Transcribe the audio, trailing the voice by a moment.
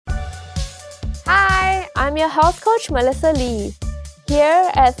I'm your health coach, Melissa Lee.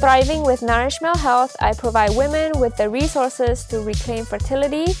 Here at Thriving with Nourishment Health, I provide women with the resources to reclaim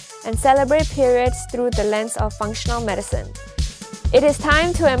fertility and celebrate periods through the lens of functional medicine. It is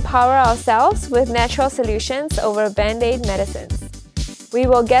time to empower ourselves with natural solutions over Band-Aid medicines. We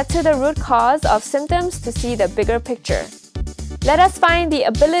will get to the root cause of symptoms to see the bigger picture. Let us find the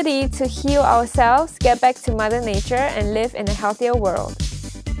ability to heal ourselves, get back to Mother Nature, and live in a healthier world.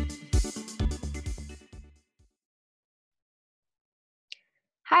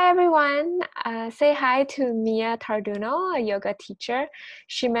 Hi everyone, say hi to Mia Tarduno, a yoga teacher.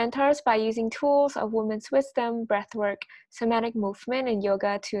 She mentors by using tools of women's wisdom, breathwork, somatic movement, and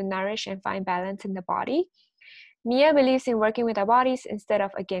yoga to nourish and find balance in the body. Mia believes in working with our bodies instead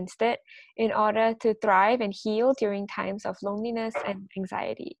of against it in order to thrive and heal during times of loneliness and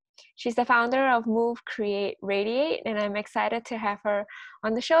anxiety. She's the founder of Move, Create, Radiate, and I'm excited to have her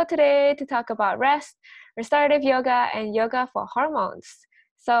on the show today to talk about rest, restorative yoga, and yoga for hormones.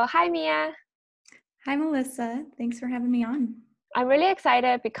 So hi, Mia. Hi, Melissa. Thanks for having me on. I'm really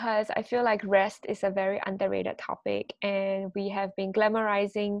excited because I feel like rest is a very underrated topic, and we have been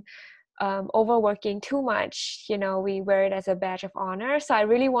glamorizing overworking too much. You know, we wear it as a badge of honor. So I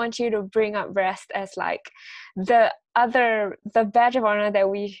really want you to bring up rest as like the badge of honor that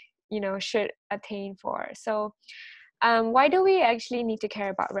we, should attain for. So why do we actually need to care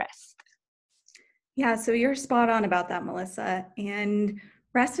about rest? Yeah, so you're spot on about that, Melissa. And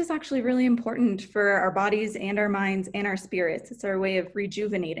rest is actually really important for our bodies and our minds and our spirits. It's our way of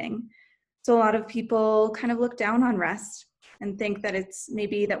rejuvenating. So a lot of people kind of look down on rest and think that it's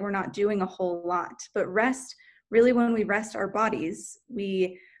maybe that we're not doing a whole lot. But rest, really when we rest our bodies,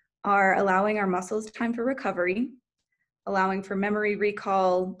 we are allowing our muscles time for recovery, allowing for memory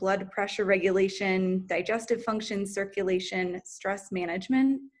recall, blood pressure regulation, digestive function, circulation, stress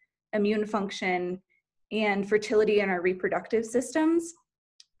management, immune function, and fertility in our reproductive systems,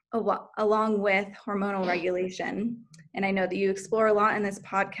 along with hormonal regulation. And I know that you explore a lot in this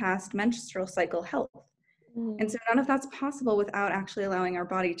podcast, menstrual cycle health. And so none of that's possible without actually allowing our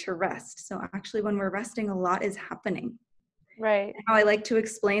body to rest. So actually when we're resting, a lot is happening. Right. How I like to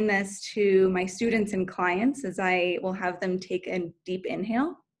explain this to my students and clients is I will have them take a deep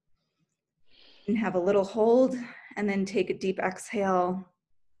inhale and have a little hold, and then take a deep exhale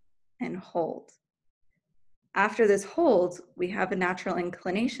and hold. After this hold, we have a natural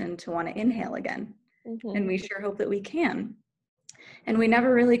inclination to want to inhale again. And we sure hope that we can. And we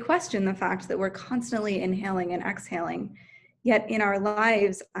never really question the fact that we're constantly inhaling and exhaling. Yet in our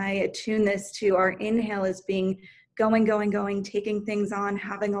lives, I attune this to our inhale as being going, taking things on,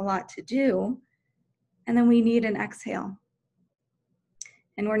 having a lot to do. And then we need an exhale.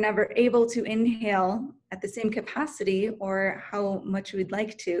 And we're never able to inhale at the same capacity or how much we'd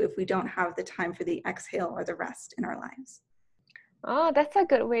like to if we don't have the time for the exhale or the rest in our lives. Oh, that's a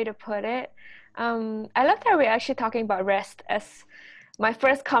good way to put it. I love that we're actually talking about rest as my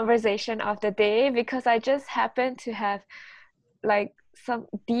first conversation of the day, because I just happened to have like some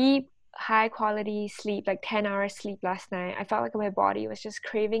deep, high quality sleep, like 10 hours sleep last night. I felt like my body was just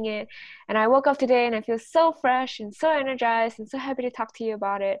craving it. And I woke up today and I feel so fresh and so energized and so happy to talk to you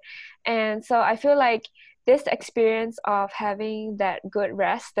about it. And so I feel like this experience of having that good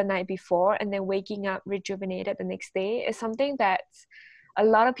rest the night before and then waking up rejuvenated the next day is something that a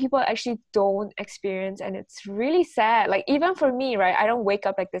lot of people actually don't experience, and it's really sad. Like even for me, right, I don't wake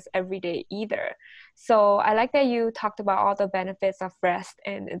up like this every day either. So I like that you talked about all the benefits of rest,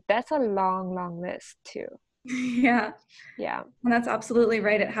 and that's a long list too. Yeah. Yeah. And that's absolutely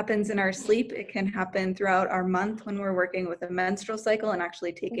right. It happens in our sleep. It can happen throughout our month when we're working with a menstrual cycle and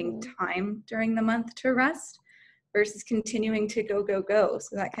actually taking time during the month to rest versus continuing to go.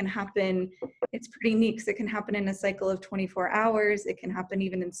 So that can happen. It's pretty neat because it can happen in a cycle of 24 hours. It can happen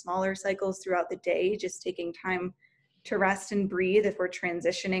even in smaller cycles throughout the day, just taking time to rest and breathe if we're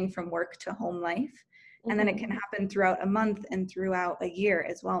transitioning from work to home life. And then it can happen throughout a month and throughout a year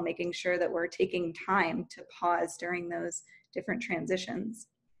as well, making sure that we're taking time to pause during those different transitions.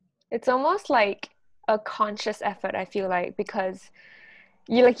 It's almost like a conscious effort, I feel like, because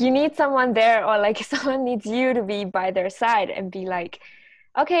you need someone there, or like someone needs you to be by their side and be like,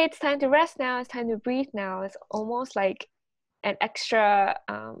 okay, it's time to rest now, it's time to breathe now. It's almost like an extra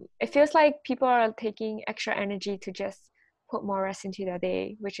it feels like people are taking extra energy to just put more rest into their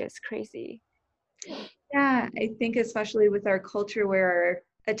day, which is crazy. Yeah, I think especially with our culture where our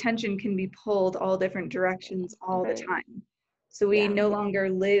attention can be pulled all different directions all the time. So we no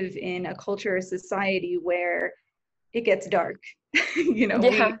longer live in a culture or society where it gets dark. We never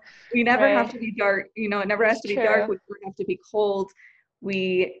have to be dark. It never has to be dark. We never have to be cold.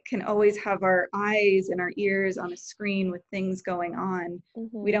 We can always have our eyes and our ears on a screen with things going on.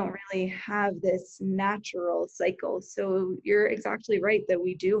 We don't really have this natural cycle. So you're exactly right that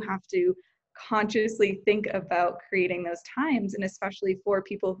we do have to consciously think about creating those times. And especially for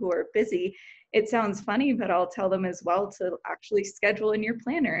people who are busy, it sounds funny, but I'll tell them as well to actually schedule in your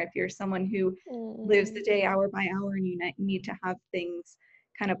planner. If you're someone who lives the day hour by hour and you need to have things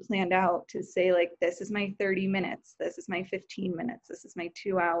kind of planned out, to say like, this is my 30 minutes, this is my 15 minutes, this is my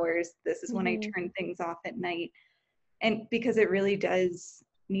 2 hours, this is when I turn things off at night. And because it really does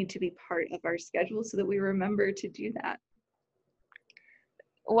need to be part of our schedule so that we remember to do that.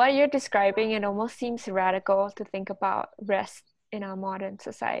 What you're describing, it almost seems radical to think about rest in our modern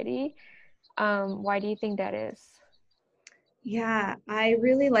society. Why do you think that is? Yeah, I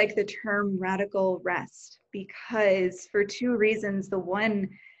really like the term radical rest because for two reasons. The one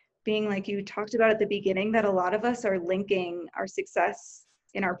being, like you talked about at the beginning, that a lot of us are linking our success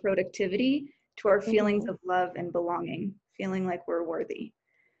in our productivity to our feelings of love and belonging, feeling like we're worthy.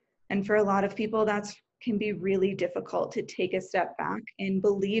 And for a lot of people, that can be really difficult to take a step back and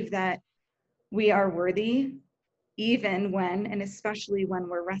believe that we are worthy, even when, and especially when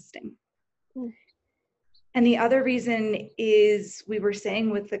we're resting. And the other reason is, we were saying,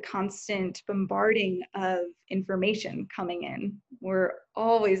 with the constant bombarding of information coming in, we're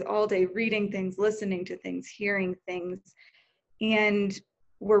always all day reading things, listening to things, hearing things, and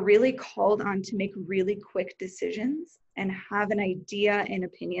we're really called on to make really quick decisions and have an idea and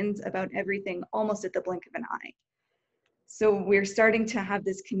opinions about everything almost at the blink of an eye. So we're starting to have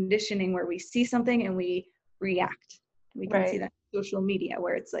this conditioning where we see something and we react. We can see that on social media,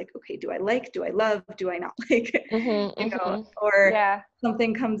 where it's like, okay, do I like, do I love, do I not like, or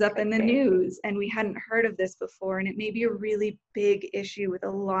something comes up in the news and we hadn't heard of this before, and it may be a really big issue with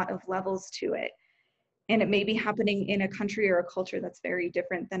a lot of levels to it. And it may be happening in a country or a culture that's very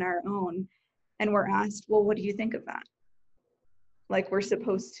different than our own. And we're asked, well, what do you think of that? Like, we're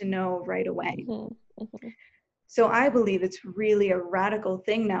supposed to know right away. So I believe it's really a radical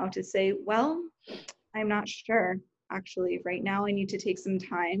thing now to say, well, I'm not sure. Actually, right now I need to take some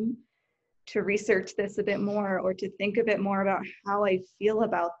time to research this a bit more, or to think a bit more about how I feel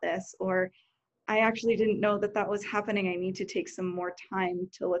about this, or I actually didn't know that that was happening. I need to take some more time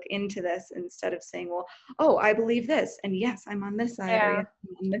to look into this, instead of saying, well, oh, I believe this, and yes, I'm on this side, or yes,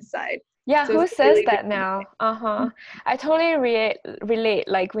 I'm on this side. Yeah, so who says really that now? I totally relate.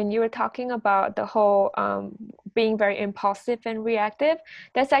 Like when you were talking about the whole being very impulsive and reactive,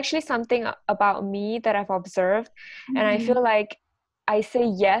 that's actually something about me that I've observed. And I feel like I say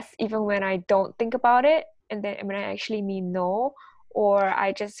yes even when I don't think about it, and then when I actually mean no, or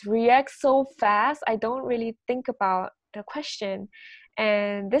I just react so fast, I don't really think about the question.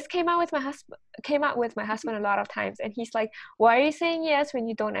 And this came out with my husband a lot of times, and he's like, why are you saying yes when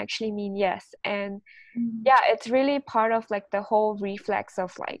you don't actually mean yes? And yeah, it's really part of like the whole reflex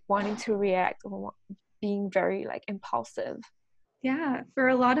of like wanting to react, or being very like impulsive. Yeah, for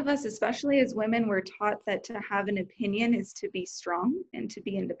a lot of us, especially as women, we're taught that to have an opinion is to be strong and to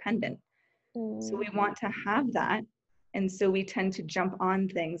be independent. So we want to have that. And so we tend to jump on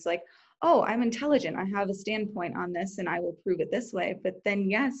things like, oh, I'm intelligent, I have a standpoint on this, and I will prove it this way. But then,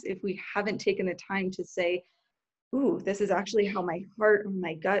 yes, if we haven't taken the time to say, ooh, this is actually how my heart or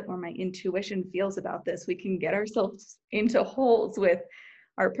my gut or my intuition feels about this, we can get ourselves into holes with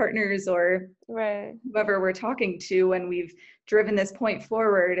our partners or whoever we're talking to when we've driven this point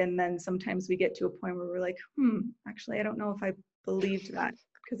forward. And then sometimes we get to a point where we're like, actually, I don't know if I believed that,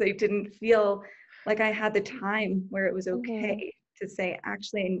 because I didn't feel like I had the time where it was okay to say,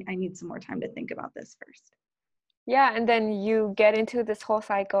 actually, I need some more time to think about this first. Yeah, and then you get into this whole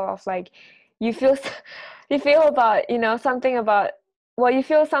cycle of like, you feel about, something about, well, you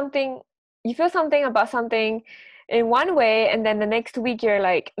feel something about something in one way, and then the next week you're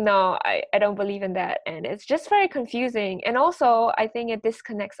like, no, I don't believe in that. And it's just very confusing. And also, I think it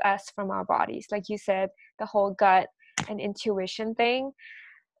disconnects us from our bodies. Like you said, the whole gut and intuition thing.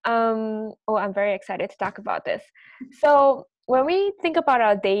 I'm very excited to talk about this. So when we think about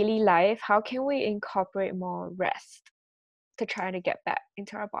our daily life, how can we incorporate more rest to try to get back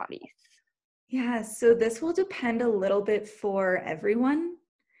into our bodies? Yeah, so this will depend a little bit for everyone.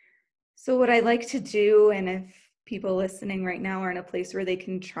 So what I like to do, and if people listening right now are in a place where they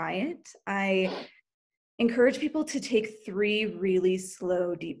can try it, I encourage people to take 3 really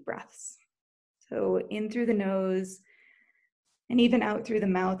slow, deep breaths. So in through the nose and even out through the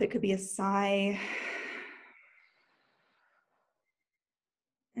mouth. It could be a sigh.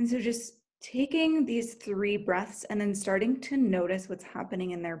 And so just taking these 3 breaths and then starting to notice what's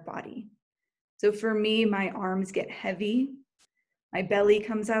happening in their body. So for me, my arms get heavy. My belly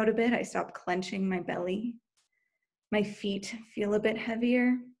comes out a bit. I stop clenching my belly. My feet feel a bit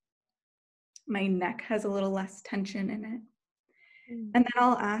heavier. My neck has a little less tension in it. And then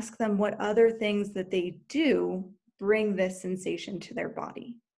I'll ask them what other things that they do bring this sensation to their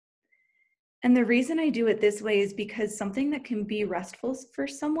body. And the reason I do it this way is because something that can be restful for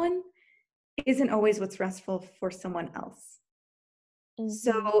someone isn't always what's restful for someone else.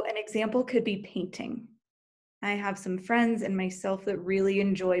 So an example could be painting. I have some friends and myself that really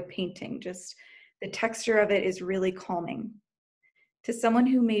enjoy painting. Just the texture of it is really calming. To someone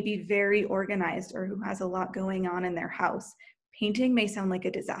who may be very organized or who has a lot going on in their house, painting may sound like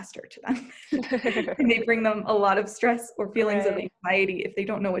a disaster to them. It may bring them a lot of stress or feelings of anxiety if they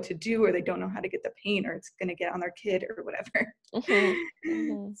don't know what to do, or they don't know how to get the paint, or it's going to get on their kid or whatever.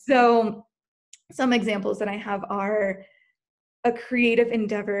 So some examples that I have are a creative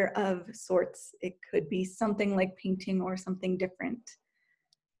endeavor of sorts. It could be something like painting or something different.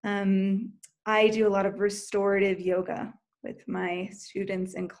 I do a lot of restorative yoga with my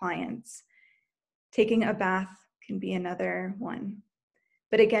students and clients. Taking a bath can be another one.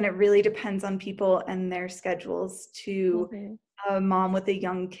 But again, it really depends on people and their schedules. To a mom with a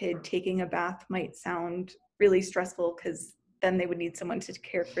young kid, taking a bath might sound really stressful because then they would need someone to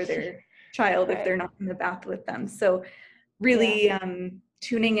care for their child if they're not in the bath with them. So really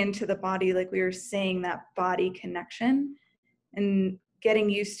tuning into the body, like we were saying, that body connection, and getting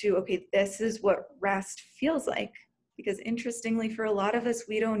used to, okay, this is what rest feels like. Because interestingly, for a lot of us,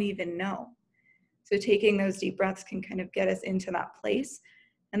 we don't even know. So taking those deep breaths can kind of get us into that place.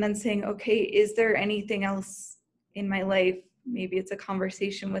 And then saying, okay, is there anything else in my life? Maybe it's a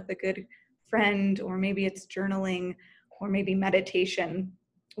conversation with a good friend, or maybe it's journaling, or maybe meditation.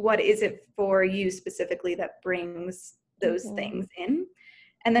 What is it for you specifically that brings those things in?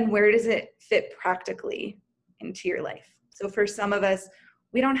 And then where does it fit practically into your life? So for some of us,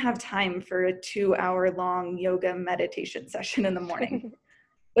 we don't have time for a 2-hour-long yoga meditation session in the morning.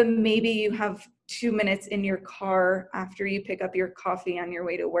 But maybe you have 2 minutes in your car after you pick up your coffee on your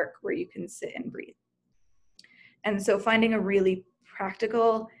way to work where you can sit and breathe. And so finding a really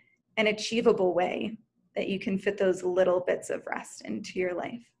practical and achievable way that you can fit those little bits of rest into your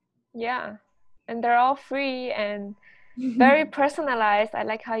life. Yeah, and they're all free and very personalized. I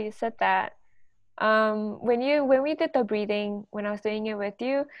like how you said that. When we did the breathing, when I was doing it with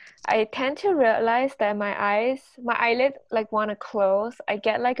you, I tend to realize that my eyelid like want to close. I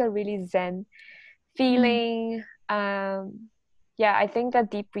get like a really zen feeling. I think that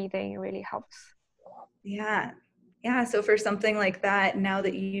deep breathing really helps. Yeah. So for something like that, now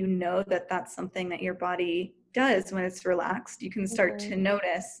that you know that that's something that your body does when it's relaxed, you can start to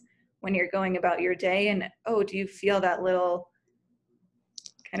notice when you're going about your day, and do you feel that little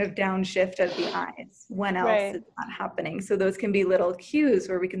kind of downshift of the eyes? When else is that happening? So those can be little cues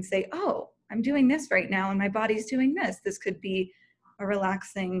where we can say, oh, I'm doing this right now and my body's doing this. This could be a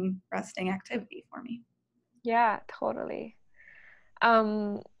relaxing, resting activity for me. Yeah, totally.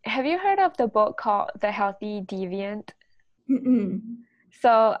 Have you heard of the book called The Healthy Deviant?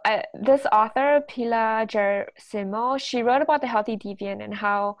 So this author, Pilar Gerasimo, she wrote about the healthy deviant and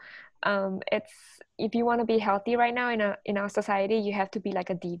how it's, if you want to be healthy right now in our society, you have to be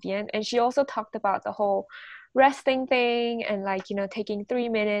like a deviant. And she also talked about the whole resting thing and like, taking 3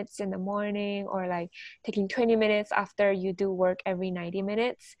 minutes in the morning, or like taking 20 minutes after you do work every 90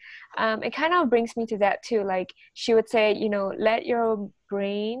 minutes. It kind of brings me to that too. Like she would say, let your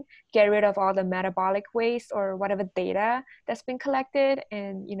brain get rid of all the metabolic waste or whatever data that's been collected,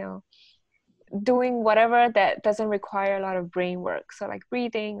 and doing whatever that doesn't require a lot of brain work. So like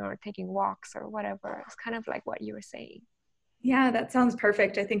breathing or taking walks or whatever. It's kind of like what you were saying. Yeah, that sounds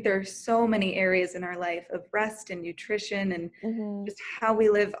perfect. I think there are so many areas in our life of rest and nutrition and just how we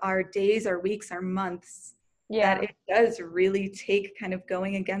live our days, our weeks, our months, that it does really take kind of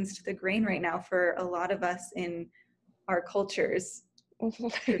going against the grain right now for a lot of us in our cultures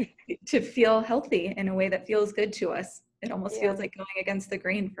to feel healthy in a way that feels good to us. It almost feels like going against the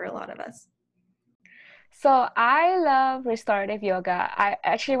grain for a lot of us. So I love restorative yoga.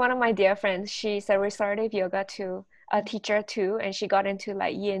 One of my dear friends, she's a restorative yoga teacher too, and she got into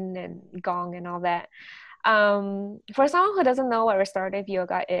like yin and gong and all that. For someone who doesn't know what restorative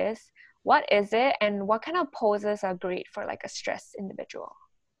yoga is, what is it, and what kind of poses are great for like a stressed individual?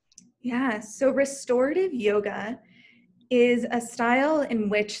 Yeah, so restorative yoga is a style in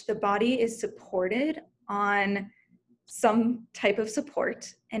which the body is supported on some type of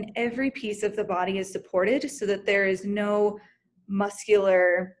support, and every piece of the body is supported so that there is no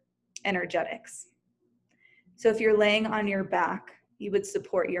muscular energetics. So if you're laying on your back, You would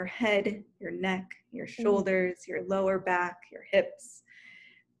support your head, your neck, your shoulders, your lower back, your hips,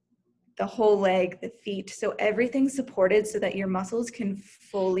 the whole leg, the feet. So everything's supported so that your muscles can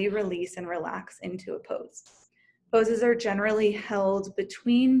fully release and relax into a pose. Poses are generally held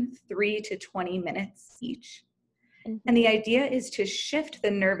between 3 to 20 minutes each. And the idea is to shift the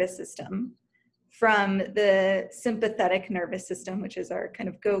nervous system from the sympathetic nervous system, which is our kind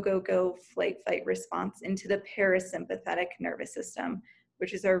of go, go, go, flight, fight response, into the parasympathetic nervous system,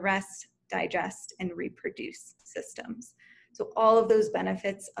 which is our rest, digest, and reproduce systems. So all of those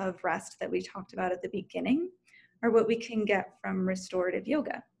benefits of rest that we talked about at the beginning are what we can get from restorative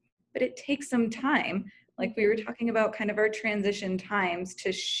yoga. But it takes some time, like we were talking about kind of our transition times,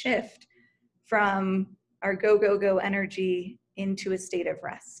 to shift from our go, go, go energy into a state of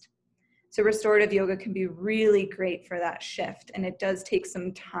rest. So restorative yoga can be really great for that shift. And it does take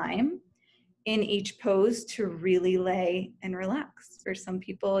some time in each pose to really lay and relax. For some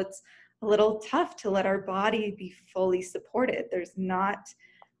people, it's a little tough to let our body be fully supported. There's not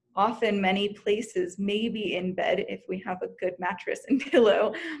often many places, maybe in bed if we have a good mattress and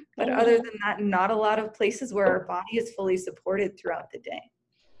pillow, but other than that, not a lot of places where our body is fully supported throughout the day.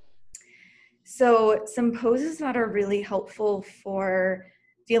 So some poses that are really helpful for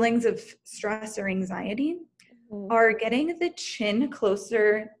feelings of stress or anxiety are getting the chin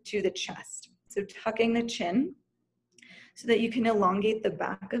closer to the chest. So tucking the chin so that you can elongate the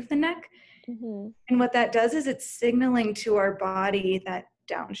back of the neck. And what that does is it's signaling to our body that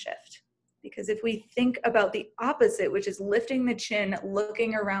downshift. Because if we think about the opposite, which is lifting the chin,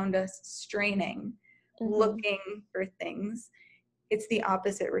 looking around us, straining, looking for things, it's the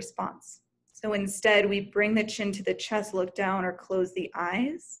opposite response. So instead, we bring the chin to the chest, look down, or close the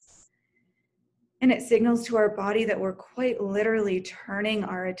eyes. And it signals to our body that we're quite literally turning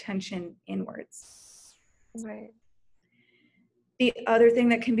our attention inwards. Right. The other thing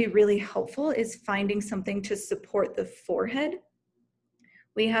that can be really helpful is finding something to support the forehead.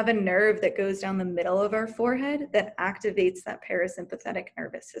 We have a nerve that goes down the middle of our forehead that activates that parasympathetic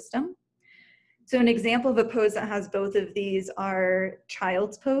nervous system. So an example of a pose that has both of these are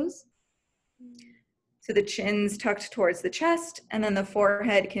child's pose. So the chin's tucked towards the chest, and then the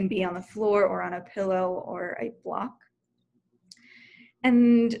forehead can be on the floor or on a pillow or a block.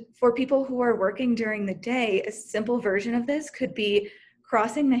 And for people who are working during the day, a simple version of this could be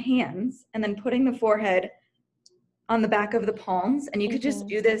crossing the hands and then putting the forehead on the back of the palms. And you could just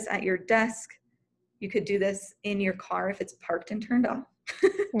do this at your desk. You could do this in your car if it's parked and turned off.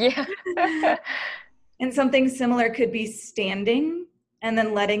 Yeah. And something similar could be standing and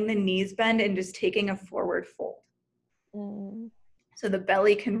then letting the knees bend and just taking a forward fold. So the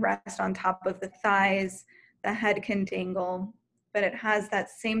belly can rest on top of the thighs, the head can dangle, but it has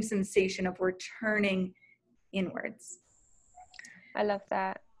that same sensation of we're turning inwards. I love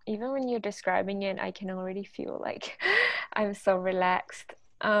that. Even when you're describing it, I can already feel like I'm so relaxed.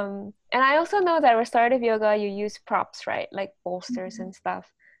 And I also know that restorative yoga, you use props, right? Like bolsters and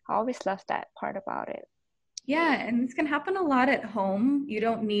stuff. I always love that part about it. Yeah, and this can happen a lot at home. You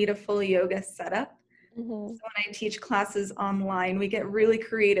don't need a full yoga setup. So when I teach classes online, we get really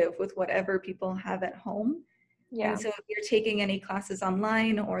creative with whatever people have at home. Yeah. And so if you're taking any classes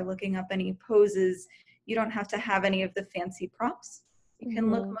online or looking up any poses, you don't have to have any of the fancy props. You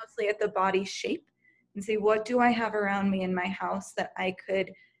can look mostly at the body shape and say, what do I have around me in my house that I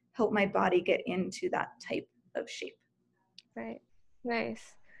could help my body get into that type of shape? Right. Nice.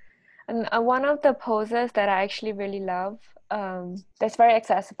 And one of the poses that I actually really love, that's very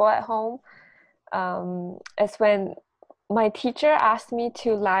accessible at home, is when my teacher asked me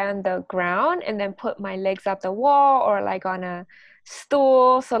to lie on the ground and then put my legs up the wall or like on a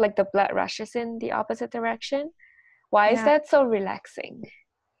stool, so like the blood rushes in the opposite direction. Why is that so relaxing?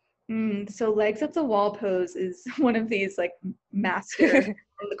 So legs up the wall pose is one of these like master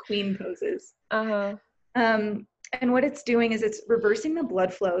from the queen poses. And what it's doing is it's reversing the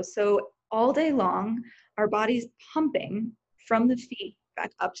blood flow. So all day long, our body's pumping from the feet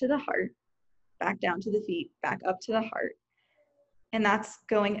back up to the heart, back down to the feet, back up to the heart. And that's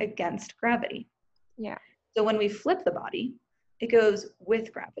going against gravity. Yeah. So when we flip the body, it goes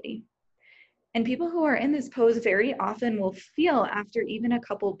with gravity. And people who are in this pose very often will feel after even a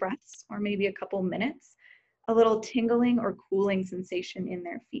couple breaths or maybe a couple minutes, a little tingling or cooling sensation in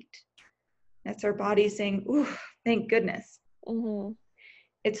their feet. That's our body saying, ooh, thank goodness.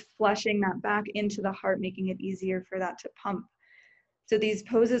 It's flushing that back into the heart, making it easier for that to pump. So these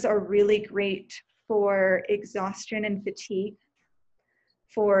poses are really great for exhaustion and fatigue,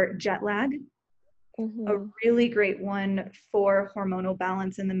 for jet lag, a really great one for hormonal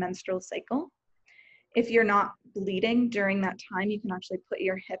balance in the menstrual cycle. If you're not bleeding during that time, you can actually put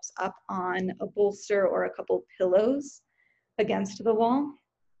your hips up on a bolster or a couple pillows against the wall.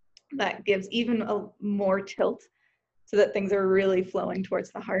 That gives even a more tilt so that things are really flowing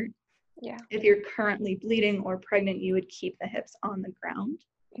towards the heart. Yeah. If you're currently bleeding or pregnant, you would keep the hips on the ground.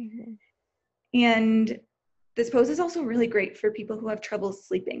 Mm-hmm. And this pose is also really great for people who have trouble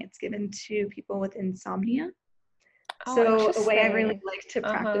sleeping. It's given to people with insomnia. Oh, So a way I really interesting. like to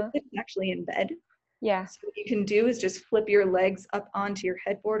practice Uh-huh. it is actually in bed. Yeah. So what you can do is just flip your legs up onto your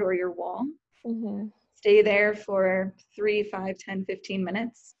headboard or your wall. Mm-hmm. Stay there for 3, 5, 10, 15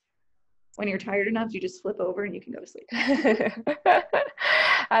 minutes. When you're tired enough, you just flip over and you can go to sleep.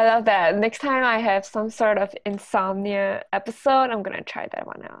 I love that. Next time I have some sort of insomnia episode, I'm gonna try that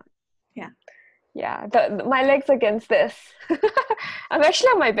one out. Yeah. Yeah, my legs against this. I'm actually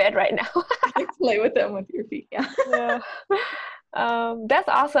on my bed right now. Play with them with your feet. Yeah. Yeah. That's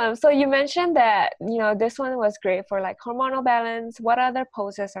awesome. So you mentioned that, this one was great for like hormonal balance. What other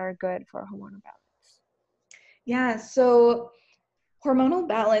poses are good for hormonal balance? Yeah. So hormonal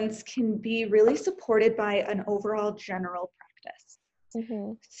balance can be really supported by an overall general practice.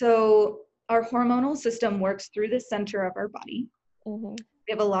 Mm-hmm. So our hormonal system works through the center of our body. Mm-hmm.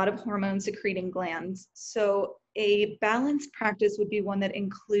 We have a lot of hormone secreting glands. So a balanced practice would be one that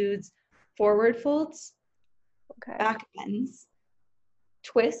includes forward folds, Okay. back bends,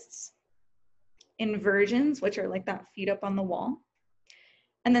 twists, inversions, which are like that feet up on the wall,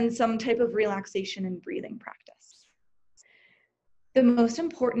 and then some type of relaxation and breathing practice. The most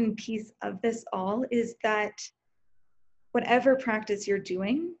important piece of this all is that whatever practice you're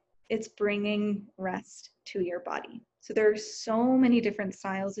doing, it's bringing rest to your body. So there are so many different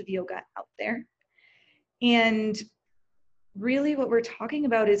styles of yoga out there. And really what we're talking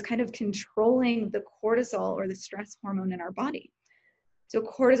about is kind of controlling the cortisol or the stress hormone in our body. So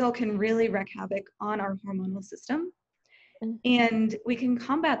cortisol can really wreak havoc on our hormonal system. Mm-hmm. And we can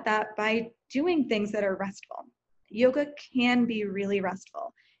combat that by doing things that are restful. Yoga can be really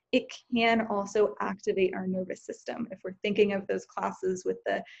restful. It can also activate our nervous system. If we're thinking of those classes with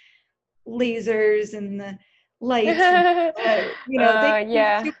the lasers and the lights, they can be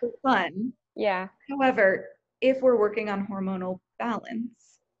Yeah. super fun. Yeah. However, if we're working on hormonal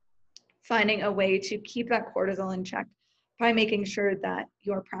balance, finding a way to keep that cortisol in check by making sure that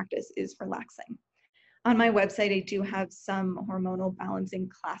your practice is relaxing. On my website, I do have some hormonal balancing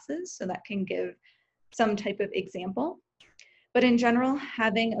classes, so that can give some type of example. But in general,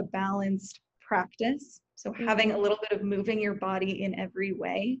 having a balanced practice, so having a little bit of moving your body in every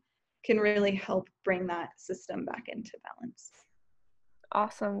way, can really help bring that system back into balance.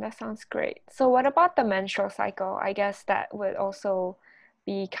 Awesome. That sounds great. So what about the menstrual cycle? I guess that would also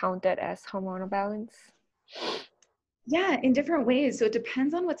be counted as hormonal balance. Yeah, in different ways. So it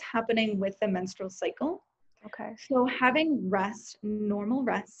depends on what's happening with the menstrual cycle. Okay. So having rest, normal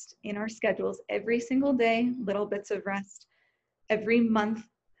rest in our schedules every single day, little bits of rest every month,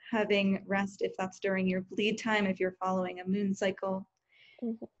 having rest if that's during your bleed time, if you're following a moon cycle,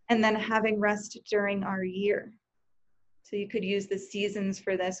 Mm-hmm. and then having rest during our year. So you could use the seasons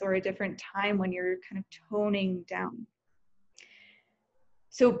for this or a different time when you're kind of toning down.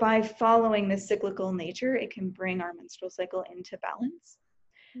 So by following this cyclical nature, it can bring our menstrual cycle into balance.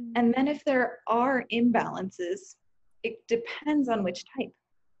 Mm-hmm. And then if there are imbalances, it depends on which type.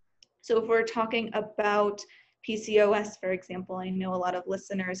 So if we're talking about PCOS, for example, I know a lot of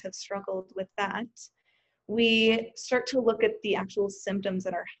listeners have struggled with that. We start to look at the actual symptoms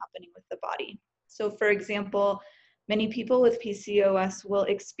that are happening with the body. So for example, many people with PCOS will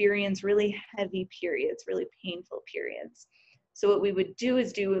experience really heavy periods, really painful periods. So what we would do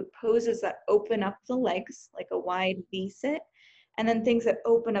is do poses that open up the legs, like a wide V-sit, and then things that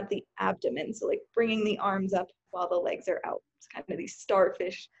open up the abdomen. So like bringing the arms up while the legs are out. It's kind of these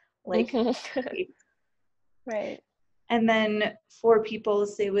starfish like Right. And then for people,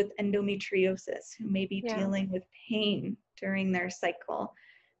 say with endometriosis, who may be Yeah. dealing with pain during their cycle,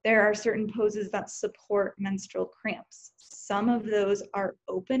 there are certain poses that support menstrual cramps. Some of those are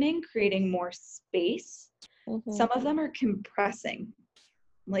opening, creating more space. Mm-hmm. Some of them are compressing,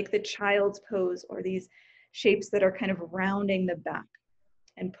 like the child's pose or these shapes that are kind of rounding the back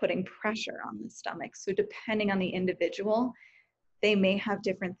and putting pressure on the stomach. So depending on the individual, they may have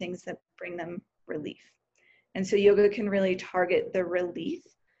different things that bring them relief. And so yoga can really target the relief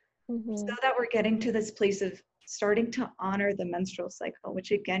so that we're getting to this place of starting to honor the menstrual cycle,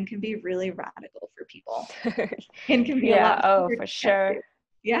 which again can be really radical for people. And can be a lot harder for sure.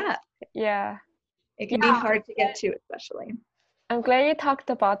 Yeah. Yeah. It can be hard to get to, especially. I'm glad you talked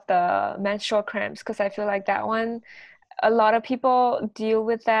about the menstrual cramps because I feel like that one a lot of people deal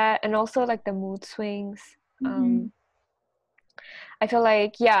with that, and also like the mood swings. I feel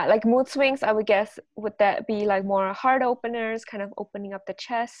like, yeah, like mood swings, I would guess, would that be like more heart openers, kind of opening up the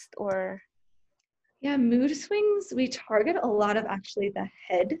chest, or? Yeah, mood swings, we target a lot of actually the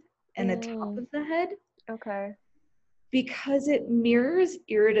head and the top Mm, of the head okay, because it mirrors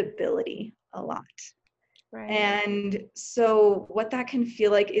irritability a lot. right. And so what that can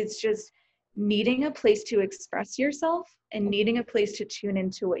feel like is just needing a place to express yourself and needing a place to tune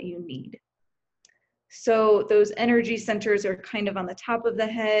into what you need. So those energy centers are kind of on the top of the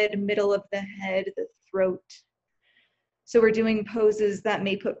head, middle of the head, the throat. So we're doing poses that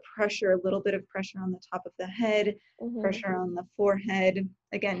may put pressure, a little bit of pressure on the top of the head, Mm-hmm. pressure on the forehead,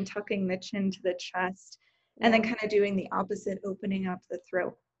 again, tucking the chin to the chest, and then Yeah, kind of doing the opposite, opening up the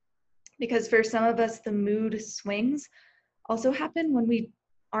throat. Because for some of us, the mood swings also happen when we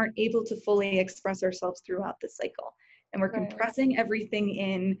aren't able to fully express ourselves throughout the cycle. And we're right. compressing everything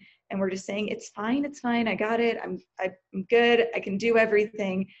in, and we're just saying, it's fine, I got it, I'm good, I can do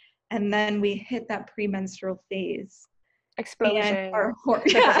everything. And then we hit that premenstrual phase. And Explosion.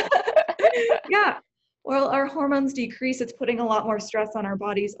 yeah, yeah. Well, our hormones decrease. It's putting a lot more stress on our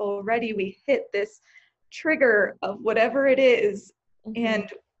bodies already. We hit this trigger of whatever it is, Mm-hmm. and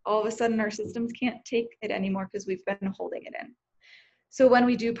all of a sudden our systems can't take it anymore because we've been holding it in. So when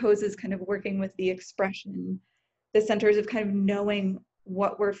we do poses, kind of working with the expression, the centers of kind of knowing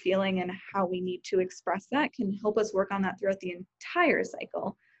what we're feeling and how we need to express that can help us work on that throughout the entire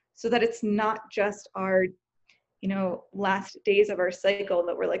cycle so that it's not just our last days of our cycle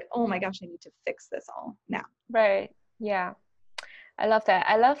that we're like, oh my gosh, I need to fix this all now. Right. Yeah. I love that.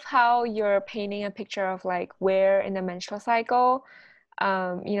 I love how you're painting a picture of like where in the menstrual cycle,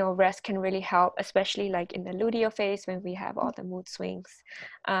 rest can really help, especially like in the luteal phase when we have all the mood swings.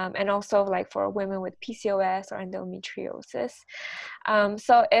 And also like for women with PCOS or endometriosis.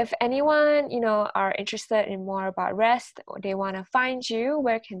 So if anyone, are interested in more about rest or they want to find you,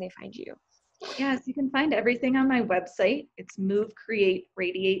 where can they find you? Yes, you can find everything on my website. It's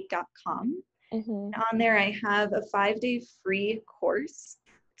movecreateradiate.com. Mm-hmm. On there, I have a 5-day free course,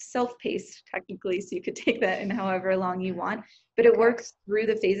 self-paced technically, so you could take that in however long you want, but it Okay. works through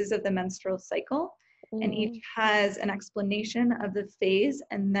the phases of the menstrual cycle, and each Mm, has an explanation of the phase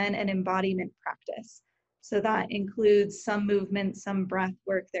and then an embodiment practice. So that includes some movement, some breath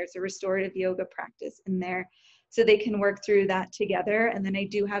work. There's a restorative yoga practice in there. So they can work through that together. And then I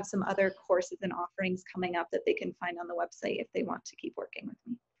do have some other courses and offerings coming up that they can find on the website if they want to keep working with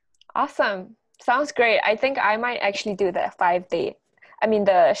me. awesome. Sounds great. I think I might actually do the 5-day,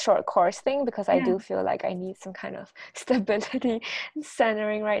 the short course thing, because I Yeah, do feel like I need some kind of stability and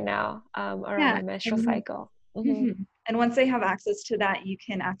centering right now around yeah. my menstrual And, cycle. Mm-hmm. mhm. And once they have access to that, you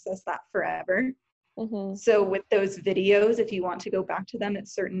can access that forever. Mm-hmm. So with those videos, if you want to go back to them at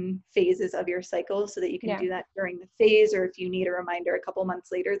certain phases of your cycle so that you can Yeah. do that during the phase, or if you need a reminder a couple months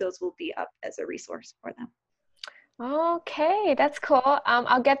later, those will be up as a resource for them. Okay, that's cool.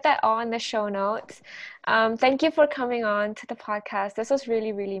 I'll get that all in the show notes. Thank you for coming on to the podcast. This was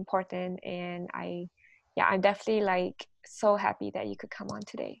really, really important, and I'm definitely like so happy that you could come on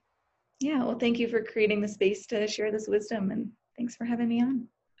today. Yeah, well, thank you for creating the space to share this wisdom, and thanks for having me on.